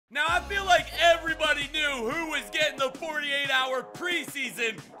Now, I feel like everybody knew who was getting the 48-hour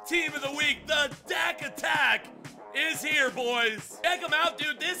preseason team of the week. The Dak Attack is here, boys. Check him out,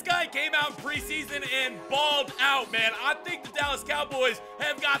 dude. This guy came out in preseason and balled out, man. I think the Dallas Cowboys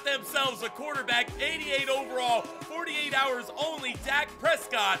have got themselves a quarterback. 88 overall, 48 hours only, Dak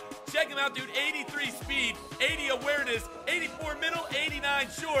Prescott. Check him out, dude. 83 speed, 80 awareness, 84 middle, 89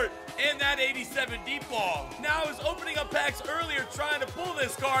 short, and that 87 deep ball. Now, I was opening up packs earlier trying to pull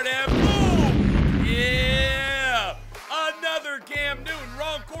this card, and boom! Yeah! Another Cam Newton.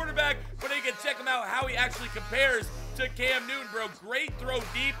 Wrong quarterback, but you can check him out how he actually compares to Cam Newton, bro. Great throw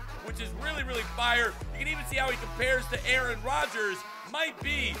deep, which is really, really fire. You can even see how he compares to Aaron Rodgers. Might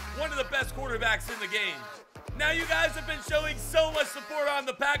be one of the best quarterbacks in the game. Now, you guys have been showing so much support on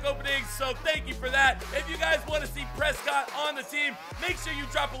the pack openings, so thank you for that. If you guys want to see Prescott on the team, make sure you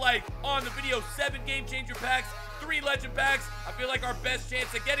drop a like on the video. 7 game changer packs, 3 legend packs. I feel like our best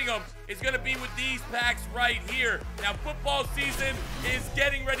chance at getting them is going to be with these packs right here. Now, football season is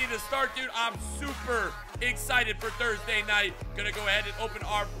getting ready to start, dude. I'm super excited for Thursday night. Gonna go ahead and open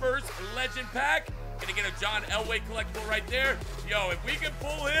our first legend pack. Gonna get a John Elway collectible right there. Yo, if we can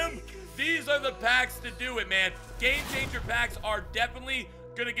pull him, these are the packs to do it, man. Game changer packs are definitely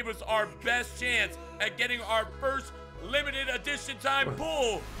gonna give us our best chance at getting our first limited edition time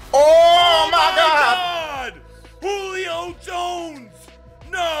pull. Oh my God! Julio Jones!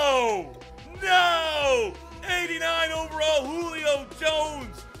 No! No! 89 overall Julio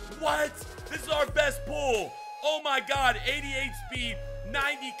Jones! What? This is our best pull. Oh my God, 88 speed,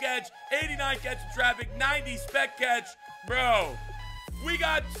 90 catch, 89 catch in traffic, 90 spec catch. Bro, we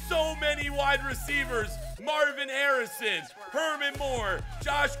got so many wide receivers. Marvin Harrison, Herman Moore,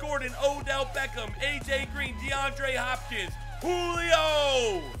 Josh Gordon, Odell Beckham, AJ Green, DeAndre Hopkins,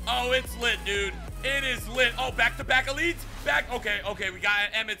 Julio. Oh, it's lit, dude. It is lit. Oh, back-to-back elites? Okay, we got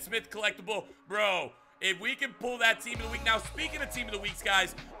an Emmitt Smith collectible. Bro, if we can pull that team of the week. Now, speaking of team of the weeks,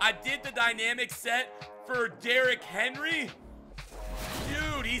 guys, I did the dynamic set for Derrick Henry.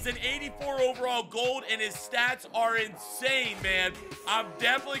 Dude, he's an 84 overall gold, and his stats are insane, man. I'm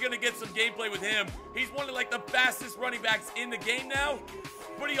definitely going to get some gameplay with him. He's one of, like, the fastest running backs in the game now,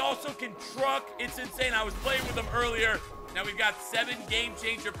 but he also can truck. It's insane. I was playing with him earlier. Now, we've got 7 game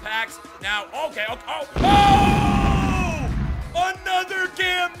changer packs. Now, okay. Oh! Another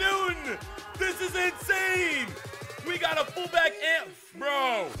Cam Newton! This is insane! We got a fullback and...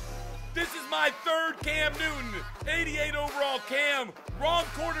 Bro, this is my 3rd Cam Newton. 88 overall Cam. Wrong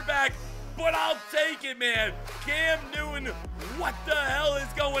quarterback, but I'll take it, man. Cam Newton, what the hell is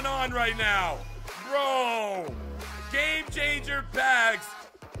going on right now? Bro, game changer packs.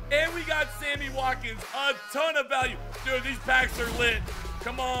 And we got Sammy Watkins, a ton of value. Dude, these packs are lit.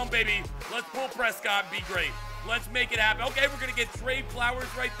 Come on, baby. Let's pull Prescott and be great. Let's make it happen. Okay, we're going to get Trey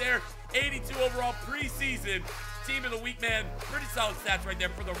Flowers right there. 82 overall preseason team of the week, man. Pretty solid stats right there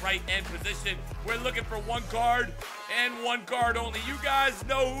for the right end position. We're looking for 1 card and 1 card only. You guys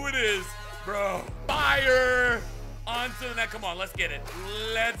know who it is. Bro, fire. On to the next. Come on, let's get it.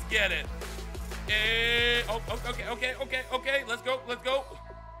 Let's get it. Okay. Let's go.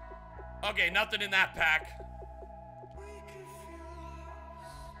 Okay, nothing in that pack.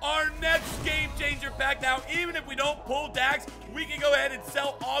 Our next game changer pack. Now, even if we don't pull Dax, we can go ahead and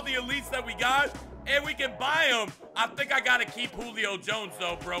sell all the elites that we got, and we can buy them. I think I got to keep Julio Jones,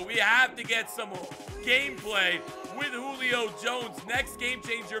 though, bro. We have to get some gameplay with Julio Jones. Next game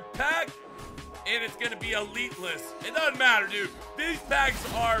changer pack, and it's going to be elite-less. It doesn't matter, dude. These packs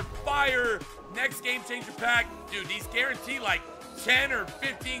are fire. Next game changer pack. Dude, these guarantee, like, 10 or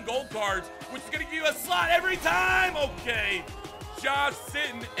 15 gold cards, which is going to give you a slot every time. Okay. Josh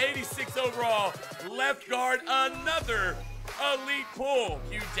Sitton, 86 overall. Left guard, another elite pull.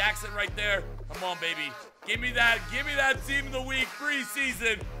 Hugh Jackson right there. Come on, baby. Give me that team of the week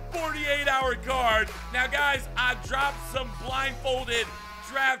preseason 48-hour card. Now, guys, I dropped some blindfolded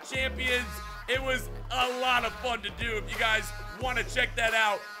draft champions. It was a lot of fun to do. If you guys want to check that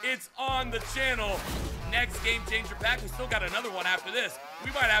out, it's on the channel. Next game changer pack. We still got another one after this.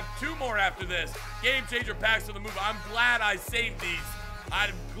 We might have 2 more after this. Game changer packs on the move. I'm glad I saved these.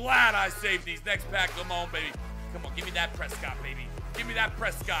 I'm glad I saved these. Next pack. Come on, baby. Come on, give me that Prescott, baby. Give me that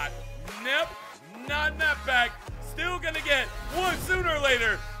Prescott. Nope, not in that pack. Still gonna get one sooner or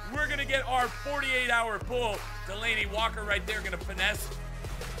later. We're gonna get our 48-hour pull. Delaney Walker right there gonna finesse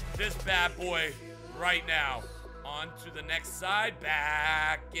this bad boy right now. On to the next side.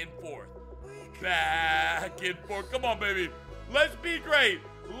 Back and forth. Back and forth. Come on, baby. Let's be great.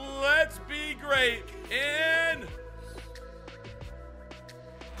 Let's be great. And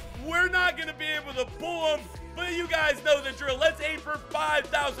we're not going to be able to pull them But you guys know the drill. Let's aim for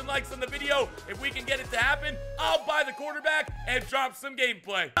 5,000 likes on the video. If we can get it to happen, I'll buy the quarterback and drop some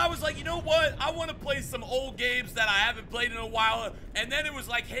gameplay. I was like, you know what? I want to play some old games that I haven't played in a while. And then it was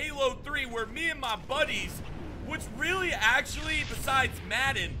like Halo 3, where me and my buddies, which really actually, besides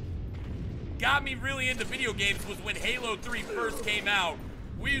Madden, got me really into video games, was when Halo 3 first came out.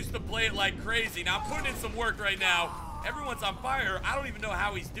 We used to play it like crazy. Now, I'm putting in some work right now. Everyone's on fire. I don't even know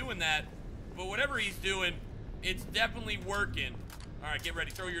how he's doing that. But whatever he's doing, it's definitely working. All right, get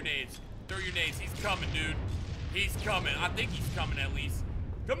ready. Throw your nades. Throw your nades. He's coming, dude. He's coming. I think he's coming at least.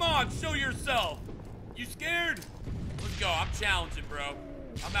 Come on, show yourself. You scared? Let's go. I'm challenging, bro.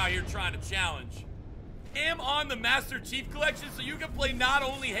 I'm out here trying to challenge. Am on the Master Chief Collection, so you can play not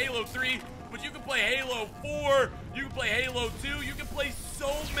only Halo 3, but you can play Halo 4, you can play Halo 2, you can play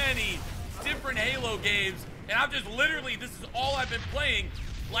so many different Halo games, and I've just literally, this is all I've been playing,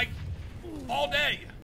 like, all day.